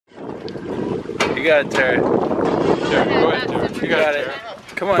You got it, Tara. Tara, go ahead, Tara. You got it.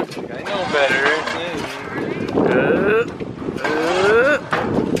 Come on. I know better. Oh,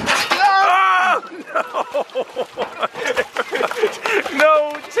 no! No,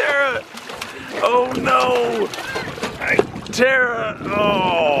 Tara! Oh, no! Tara!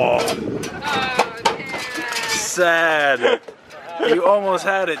 Oh! Sad. You almost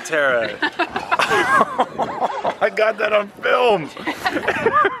had it, Tara. I got that on film.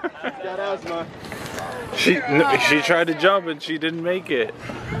 Got asthma. She tried to jump and she didn't make it.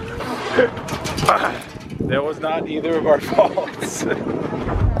 That was not either of our faults.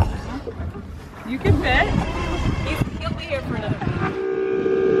 You can bet. He'll be here for another week.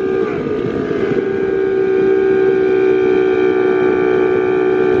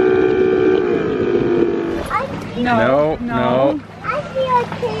 No, no. I see a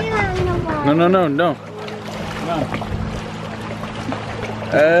tail on the wall. No, no, no, no. No.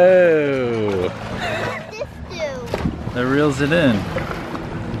 Oh. What does this do? That reels it in.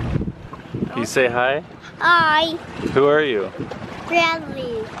 Can you say hi? Hi, Who are you?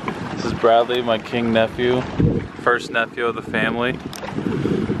 Bradley. This is Bradley, my king nephew. First nephew of the family.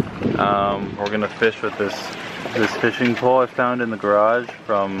 We're gonna fish with this fishing pole I found in the garage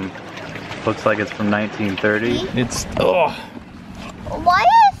from, looks like it's from 1930. It's, oh. Why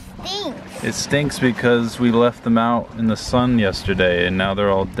it stinks? It stinks because we left them out in the sun yesterday and now they're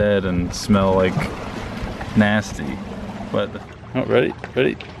all dead and smell like nasty. But, oh, ready?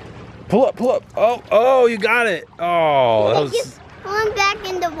 Pull up. Oh, you got it. Oh, that was... Going back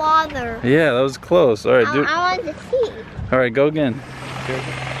in the water. Yeah, that was close. All right, dude. I want to see. All right, go again.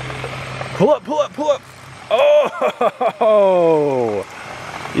 Pull up. Oh,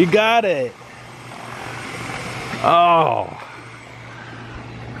 you got it. Oh,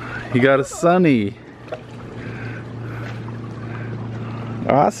 you got a sunny.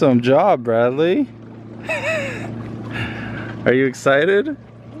 Awesome job, Bradley. Are you excited?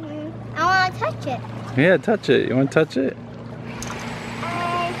 I want to touch it. Yeah, touch it. You want to touch it?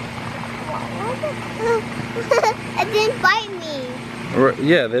 It didn't bite me.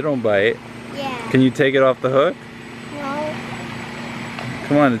 Yeah, they don't bite. Yeah. Can you take it off the hook? No.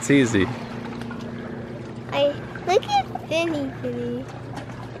 Come on, it's easy. Look at Finny.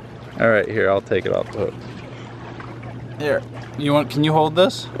 All right, here, I'll take it off the hook. Here, can you hold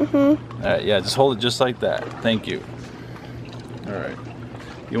this? All right, yeah, just hold it just like that. Thank you. All right.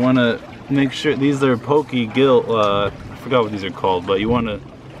 You want to make sure, these are pokey gill, I forgot what these are called, but you want to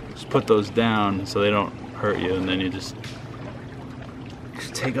just put those down so they don't hurt you, and then you just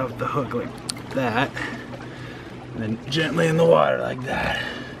take off the hook like that, and then gently in the water like that.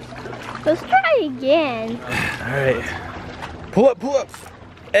 Let's try again. All right, pull up.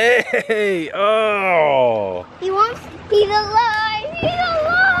 Hey, oh. He's alive.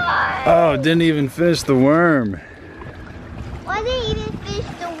 Oh, didn't even finish the worm. Why didn't he even fish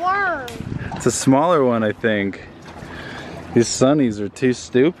the worm? It's a smaller one, I think. These sunnies are too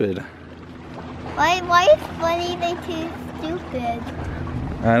stupid. Why is Funny they too stupid?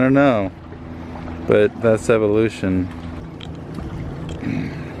 I don't know, but that's evolution.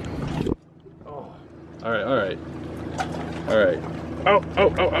 Oh. All right. Oh.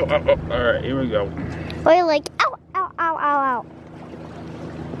 All right, here we go. Why like ow.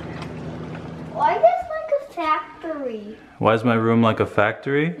 Why is this like a factory? Why is my room like a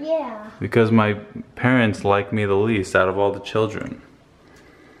factory? Yeah. Because my parents like me the least out of all the children.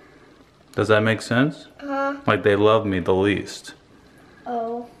 Does that make sense? Like they love me the least.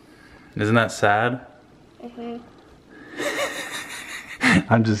 Oh. Isn't that sad?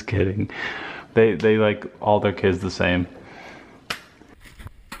 I'm just kidding. They like all their kids the same.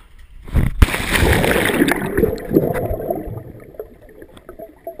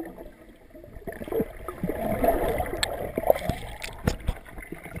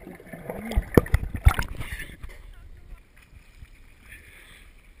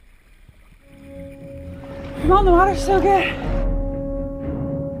 Oh, the water's so good.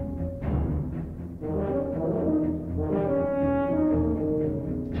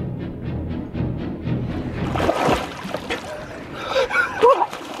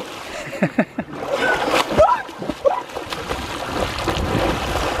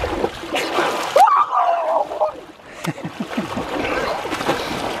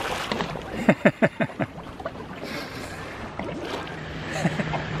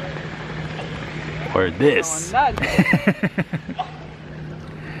 Or this.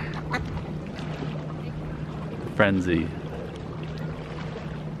 Frenzy.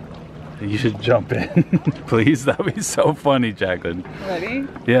 You should jump in. Please, that would be so funny, Jacqueline. Ready?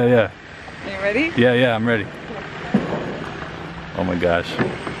 Yeah. Are you ready? Yeah, I'm ready. Oh my gosh. 1,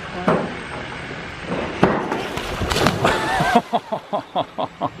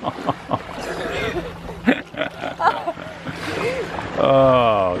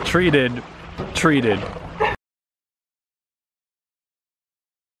 Oh, treated. Treated.